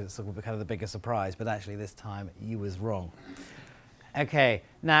one, because it's kind of the biggest surprise, but actually this time you was wrong. Okay,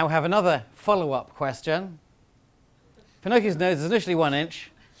 now we have another follow-up question. Pinocchio's nose is initially 1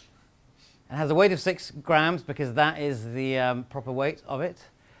 inch and has a weight of 6 grams because that is the proper weight of it,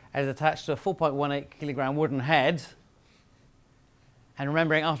 and is attached to a 4.18 kilogram wooden head. And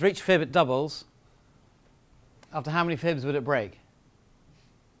remembering, after each fib it doubles. After how many fibs would it break?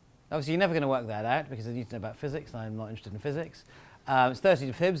 Obviously, you're never going to work that out because you need to know about physics, and I'm not interested in physics. It's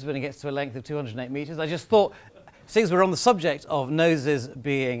 30 fibs when it gets to a length of 208 meters. I just thought, since we're on the subject of noses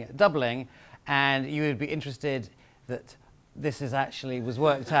being doubling, and you would be interested that this was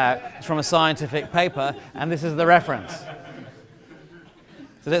worked out. It's from a scientific paper, and this is the reference.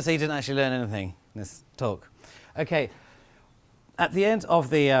 So don't say you didn't actually learn anything in this talk. Okay. At the end of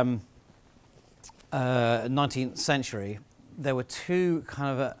the 19th century, there were two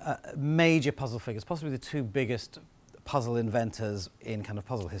kind of major puzzle figures, possibly the two biggest puzzle inventors in kind of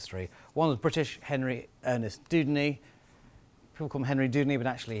puzzle history. One was British Henry Ernest Dewdney. People call him Henry Dewdney, but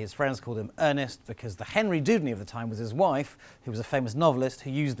actually his friends called him Ernest because the Henry Dewdney of the time was his wife, who was a famous novelist who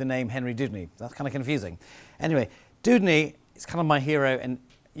used the name Henry Dewdney. That's kind of confusing. Anyway, Dewdney is kind of my hero, and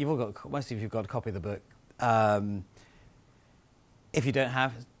you've all got, most of you have got a copy of the book. If you don't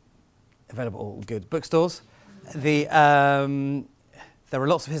have, it's available at all good bookstores. There are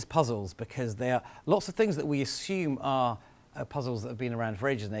lots of his puzzles because they are lots of things that we assume are puzzles that have been around for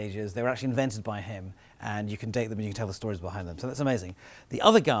ages and ages. They were actually invented by him, and you can date them and you can tell the stories behind them. So that's amazing. The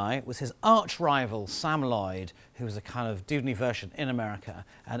other guy was his arch rival, Sam Lloyd, who was a kind of Dewdney version in America.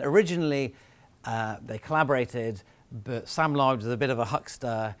 And originally, they collaborated, but Sam Lloyd was a bit of a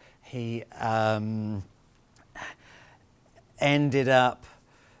huckster. He ended up,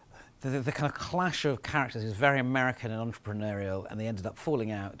 the kind of clash of characters, he was very American and entrepreneurial, and they ended up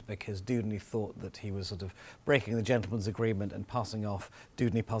falling out because Dewdney thought that he was sort of breaking the gentleman's agreement and passing off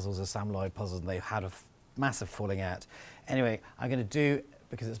Dewdney puzzles as Sam Lloyd puzzles, and they had a massive falling out. Anyway, I'm going to do,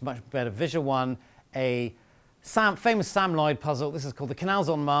 because it's much better visual one, a famous Sam Lloyd puzzle. This is called the Canals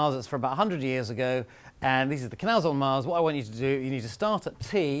on Mars. It's from about 100 years ago, and these are the canals on Mars. What I want you to do, you need to start at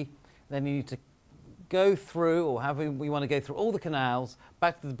T, then you need to go through, or however we want to go through all the canals,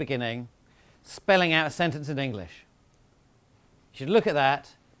 back to the beginning, spelling out a sentence in English. You should look at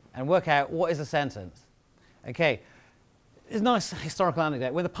that and work out what is a sentence. Okay, it's a nice historical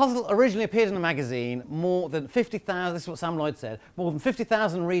anecdote. When the puzzle originally appeared in a magazine, more than 50,000, this is what Sam Lloyd said, more than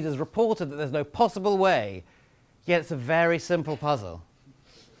 50,000 readers reported that there's no possible way, yet it's a very simple puzzle.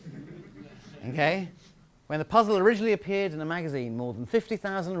 Okay? When the puzzle originally appeared in a magazine, more than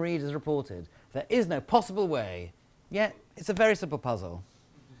 50,000 readers reported there is no possible way, yet it's a very simple puzzle.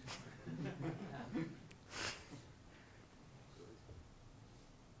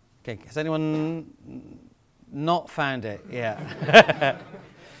 Okay, has anyone not found it? Yeah.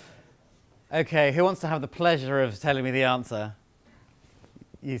 Okay, who wants to have the pleasure of telling me the answer?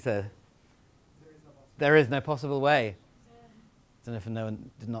 You said. There is no possible way. I don't know if no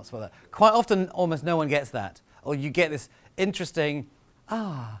one did not spell that. Quite often, almost no one gets that. Or you get this interesting,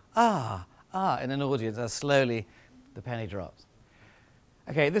 in an audience as slowly the penny drops.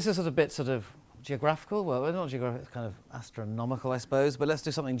 Okay, this is a bit geographical. Well, not geographical, it's kind of astronomical, I suppose, but let's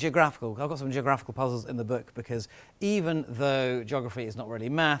do something geographical. I've got some geographical puzzles in the book because even though geography is not really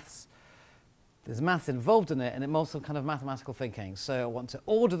maths, there's maths involved in it, and it's also kind of mathematical thinking. So I want to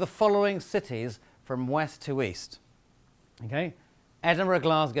order the following cities from west to east. Okay? Edinburgh,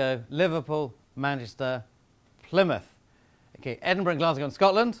 Glasgow, Liverpool, Manchester, Plymouth. Okay, Edinburgh and Glasgow in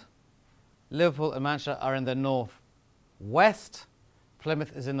Scotland. Liverpool and Manchester are in the north west.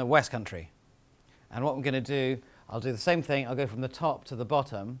 Plymouth is in the west country. And what I'm going to do, I'll do the same thing. I'll go from the top to the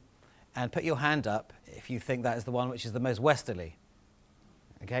bottom and put your hand up if you think that is the one which is the most westerly.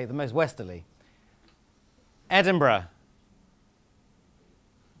 Okay, the most westerly. Edinburgh.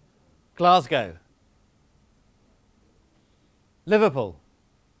 Glasgow. Liverpool.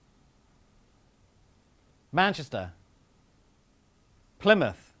 Manchester.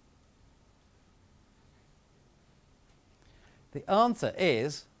 Plymouth. The answer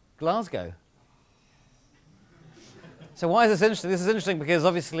is Glasgow. So why is this interesting? This is interesting because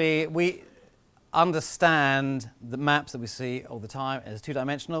obviously we understand the maps that we see all the time as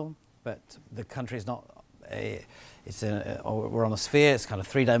two-dimensional, but the country is not we're on a sphere, it's kind of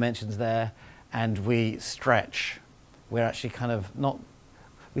 3 dimensions there, and we stretch. We're actually kind of not,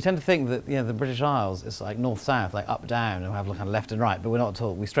 we tend to think that the British Isles is like north-south, like up-down, and we have kind of left and right, but we're not at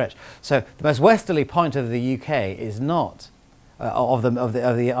all, we stretch. So the most westerly point of the UK is not, of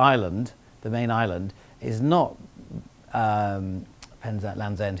the island, the main island, is not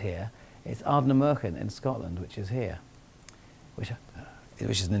Land's End here. It's Ardnamurchan in Scotland, which is here, which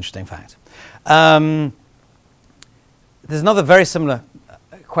is an interesting fact. There's another very similar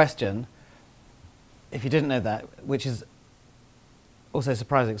question, if you didn't know that, which is also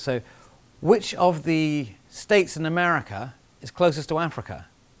surprising. So, which of the states in America is closest to Africa?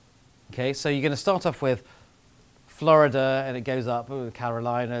 Okay, so you're going to start off with Florida, and it goes up, the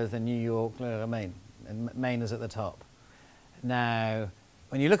Carolinas, then New York, Maine. And Maine is at the top. Now,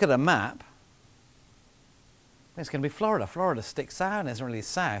 when you look at a map, it's going to be Florida. Florida sticks out and isn't really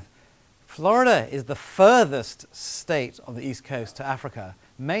south. Florida is the furthest state of the East Coast to Africa.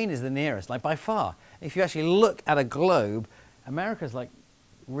 Maine is the nearest, like by far. If you actually look at a globe, America's like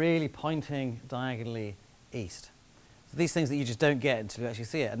really pointing diagonally east. So these things that you just don't get until you actually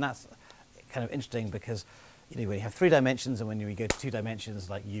see it. And that's kind of interesting because when you have 3 dimensions and when you go to 2 dimensions,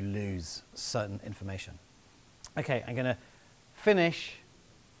 like you lose certain information. Okay, I'm going to finish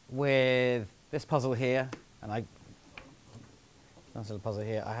with this puzzle here, and nice little puzzle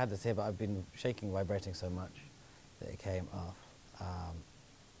here. I had this here, but I've been shaking, vibrating so much that it came off.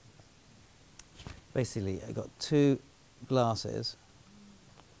 Basically, I got two glasses.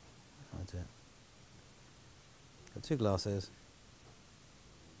 I'll do it. Got two glasses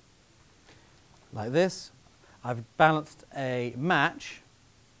like this. I've balanced a match.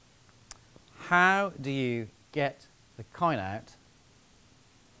 How do you get the coin out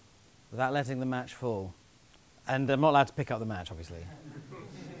without letting the match fall? And I'm not allowed to pick up the match, obviously.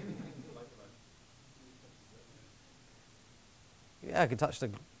 Yeah, I could touch the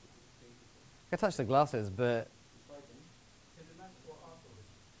glasses, but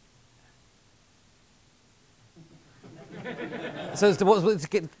so as to what's it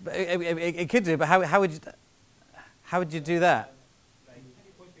could do, but how would you do that?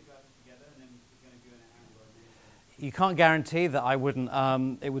 You can't guarantee that I wouldn't.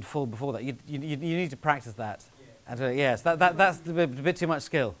 It would fall before that. You need to practice that. Yeah. Yes, that's a bit too much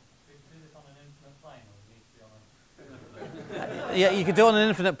skill. Yeah, you could do it on an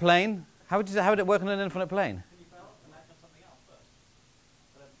infinite plane. How would it work on an infinite plane?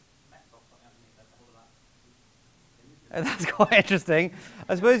 That's quite interesting.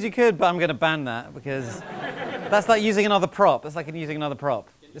 I suppose you could, but I'm going to ban that because that's like using another prop. It's like using another prop.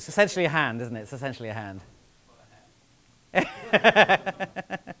 It's essentially a hand, isn't it? It's essentially a hand. Can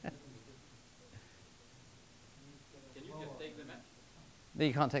you just take the match? No,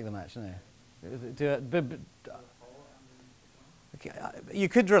 you can't take the match, no. Okay, you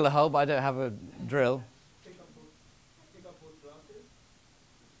could drill a hole, but I don't have a drill.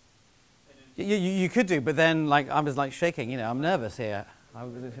 You could do, but then like I was like shaking. You know, I'm nervous here. I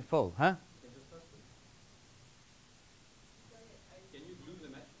was full, huh? Can you glue the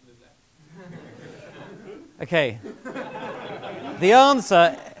match to the black? Okay. The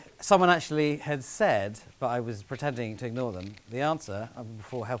answer, someone actually had said, but I was pretending to ignore them. The answer,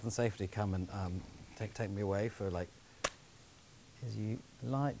 before health and safety come and take me away for like, is you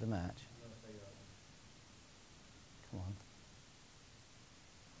light the match. Come on.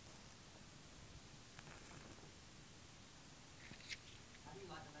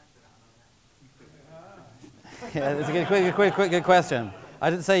 Yeah, that's a good question. I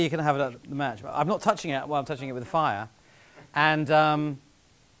didn't say you can have it at the match. I'm not touching it while I'm touching it with fire. And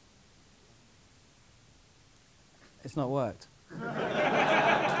it's not worked.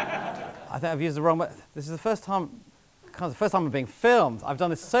 I think I've used the wrong way. This is the first time I'm being filmed. I've done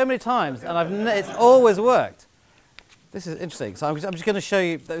this so many times, and it's always worked. This is interesting. So I'm just going to show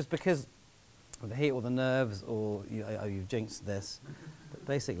you, that was because of the heat or the nerves, or you've jinxed this. But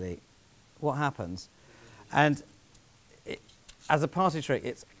basically, what happens, and as a party trick,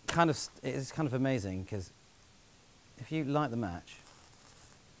 it's kind of amazing, because if you light the match,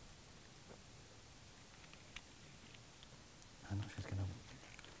 I'm not sure it's going to.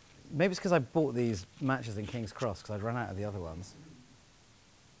 Maybe it's because I bought these matches in King's Cross because I'd run out of the other ones.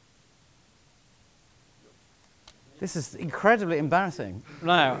 This is incredibly embarrassing.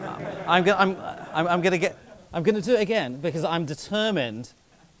 No, I'm going to do it again because I'm determined.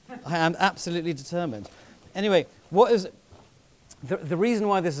 I am absolutely determined. Anyway, what is the reason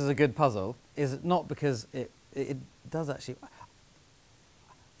why this is a good puzzle is not because it does actually.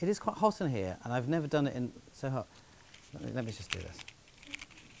 It is quite hot in here, and I've never done it in so hot. Let me just do this.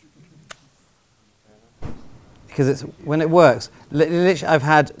 Because it's when it works. Literally, I've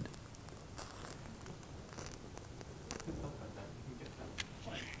had.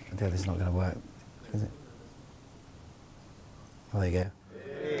 This is not going to work, is it? Oh, there you go.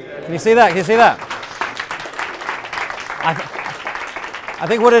 Can you see that? Can you see that? I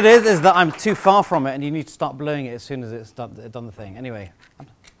think what it is that I'm too far from it, and you need to start blowing it as soon as it's done the thing. Anyway,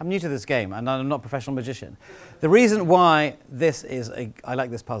 I'm new to this game, and I'm not a professional magician. The reason why I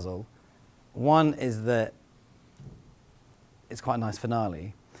like this puzzle, one is that it's quite a nice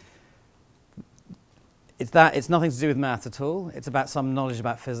finale. It's nothing to do with math at all. It's about some knowledge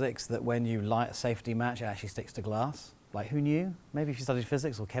about physics that when you light a safety match, it actually sticks to glass. Like, who knew? Maybe if you studied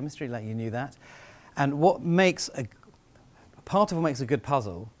physics or chemistry, like you knew that. And part of what makes a good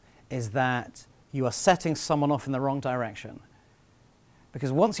puzzle is that you are setting someone off in the wrong direction.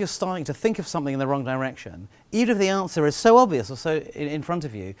 Because once you're starting to think of something in the wrong direction, even if the answer is so obvious or so in front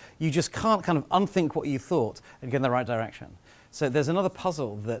of you, you just can't kind of unthink what you thought and get in the right direction. So there's another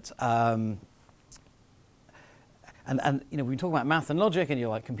puzzle that, and you know, we talk about math and logic, and you're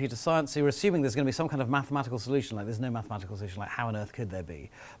like computer science, so you're assuming there's going to be some kind of mathematical solution. Like, there's no mathematical solution. Like, how on earth could there be?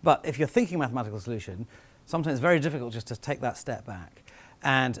 But if you're thinking mathematical solution, sometimes it's very difficult just to take that step back.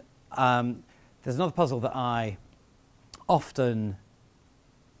 And there's another puzzle that I often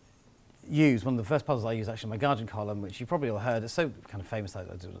use, one of the first puzzles I use actually in my Guardian column, which you've probably all heard, it's so kind of famous,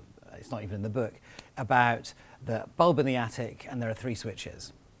 it's not even in the book, about the bulb in the attic and there are 3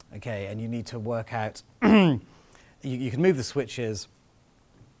 switches. Okay, and you need to work out, you can move the switches,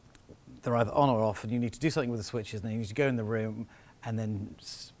 they're either on or off, and you need to do something with the switches, and then you need to go in the room and then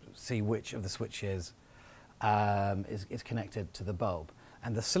see which of the switches is connected to the bulb.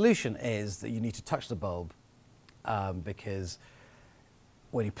 And the solution is that you need to touch the bulb because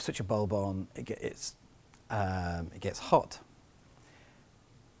when you switch a bulb on, it gets hot.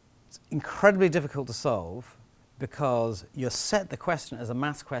 It's incredibly difficult to solve because you're set the question as a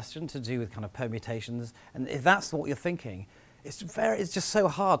maths question to do with kind of permutations, and if that's what you're thinking, it's just so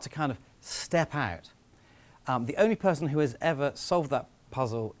hard to kind of step out. The only person who has ever solved that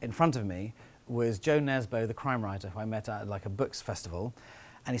puzzle in front of me was Joe Nesbo, the crime writer, who I met at like a books festival.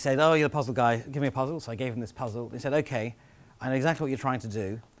 And he said, "Oh, you're the puzzle guy, give me a puzzle." So I gave him this puzzle. He said, "Okay, I know exactly what you're trying to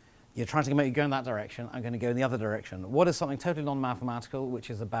do. You're trying to make me go in that direction. I'm going to go in the other direction. What is something totally non-mathematical, which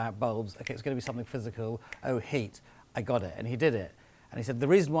is about bulbs? Okay, it's going to be something physical. Oh, heat. I got it." And he did it. And he said the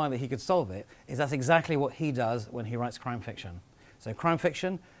reason why that he could solve it is that's exactly what he does when he writes crime fiction. So crime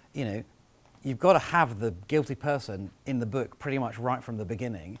fiction, you know, you've got to have the guilty person in the book pretty much right from the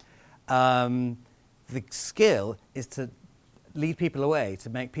beginning. The skill is to lead people away, to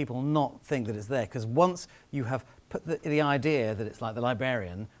make people not think that it's there. Because once you have put the idea that it's like the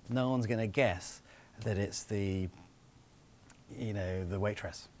librarian, no one's going to guess that it's the, you know, the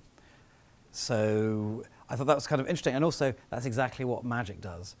waitress. So I thought that was kind of interesting. And also, that's exactly what magic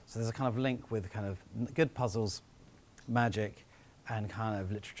does. So there's a kind of link with kind of good puzzles, magic, and kind of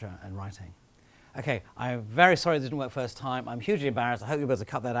literature and writing. Okay, I'm very sorry it didn't work first time. I'm hugely embarrassed. I hope you'll be able to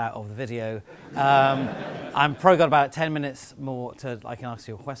cut that out of the video. I've probably got about 10 minutes more I can ask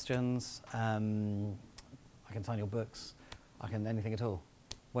you questions. I can sign your books. I can anything at all.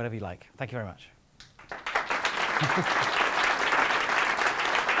 Whatever you like. Thank you very much.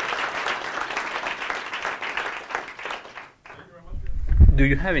 Do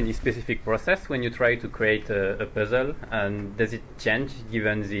you have any specific process when you try to create a puzzle, and does it change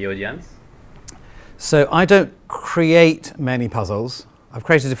given the audience? So I don't create many puzzles. I've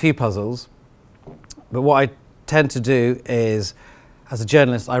created a few puzzles, but what I tend to do is, as a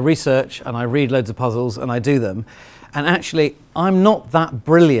journalist, I research and I read loads of puzzles and I do them. And actually, I'm not that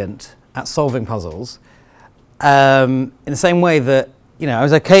brilliant at solving puzzles in the same way that, you know, I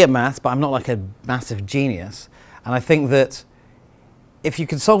was okay at maths, but I'm not like a massive genius. And I think that if you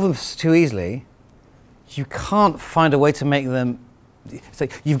can solve them too easily, you can't find a way to make them. So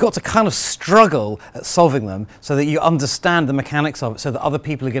you've got to kind of struggle at solving them so that you understand the mechanics of it, so that other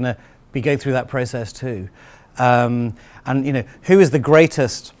people are going to be going through that process too. And you know, who is the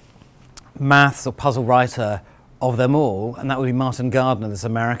greatest maths or puzzle writer of them all? And that would be Martin Gardner, this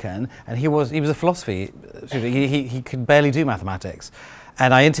American. And he was a philosophy student. He could barely do mathematics.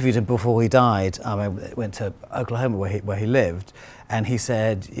 And I interviewed him before he died. I went to Oklahoma where he lived, and he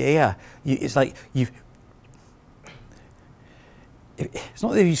said, "Yeah, it's like you've." It's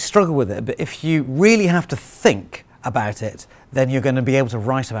not that you struggle with it, but if you really have to think about it, then you're going to be able to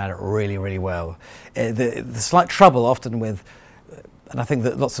write about it really, really well. The slight trouble often with, and I think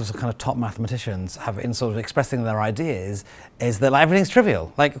that lots of kind of top mathematicians have in sort of expressing their ideas, is that like, everything's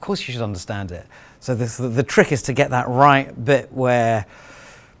trivial. Like, of course you should understand it. So the trick is to get that right bit where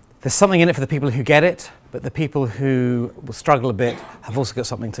there's something in it for the people who get it, but the people who will struggle a bit have also got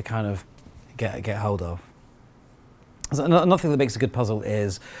something to kind of get hold of. So another thing that makes a good puzzle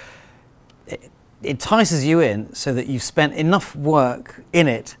is it entices you in so that you've spent enough work in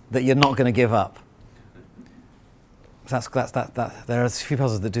it that you're not going to give up. That's that. There are a few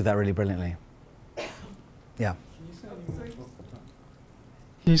puzzles that do that really brilliantly. Yeah.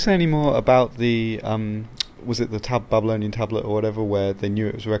 Can you say any more about the, was it the Babylonian tablet or whatever, where they knew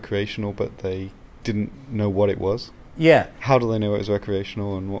it was recreational but they didn't know what it was? Yeah. How do they know it was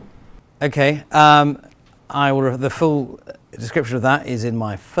recreational and what? Okay. The full description of that is in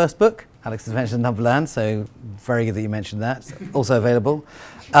my first book, Alex has mentioned Numberland, so very good that you mentioned that. It's also available.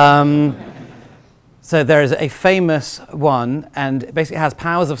 So there is a famous one, and it basically has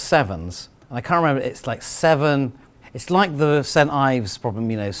powers of sevens. And I can't remember, it's like seven, it's like the St. Ives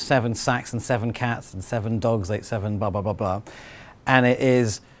problem, you know, 7 sacks and 7 cats and 7 dogs ate 7 blah, blah, blah, blah. And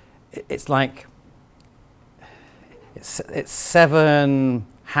it's 7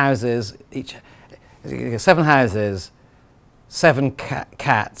 houses, each 7 houses, 7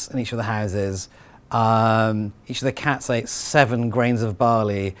 cats in each of the houses. Each of the cats ate 7 grains of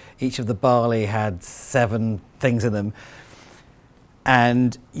barley. Each of the barley had 7 things in them.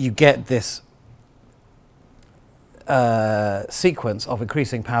 And you get this sequence of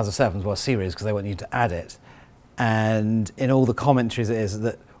increasing powers of 7s, well, a series, because they want you to add it. And in all the commentaries it is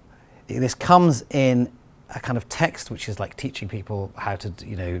that this comes in a kind of text which is like teaching people how to,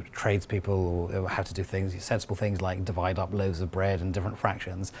 tradespeople, or how to do things, sensible things like divide up loaves of bread in different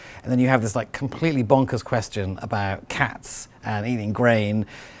fractions. And then you have this like completely bonkers question about cats and eating grain.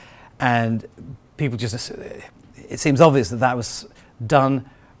 And people just, it seems obvious that that was done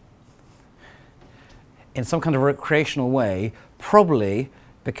in some kind of recreational way, probably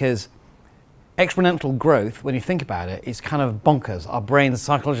because exponential growth, when you think about it, is kind of bonkers. Our brains,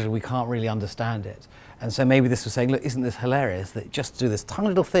 psychologically, we can't really understand it. And so maybe this was saying, look, isn't this hilarious that just do this tiny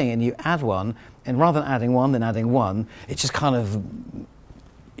little thing and you add one, and rather than adding one, then adding one, it's just kind of,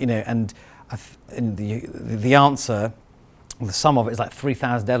 and the answer, the sum of it is like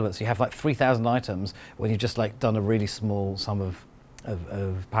 3,000 elements. You have like 3,000 items when you've just like done a really small sum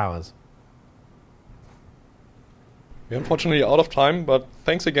of powers. We're unfortunately out of time, but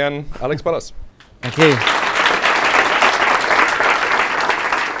thanks again, Alex Bellos. Thank you.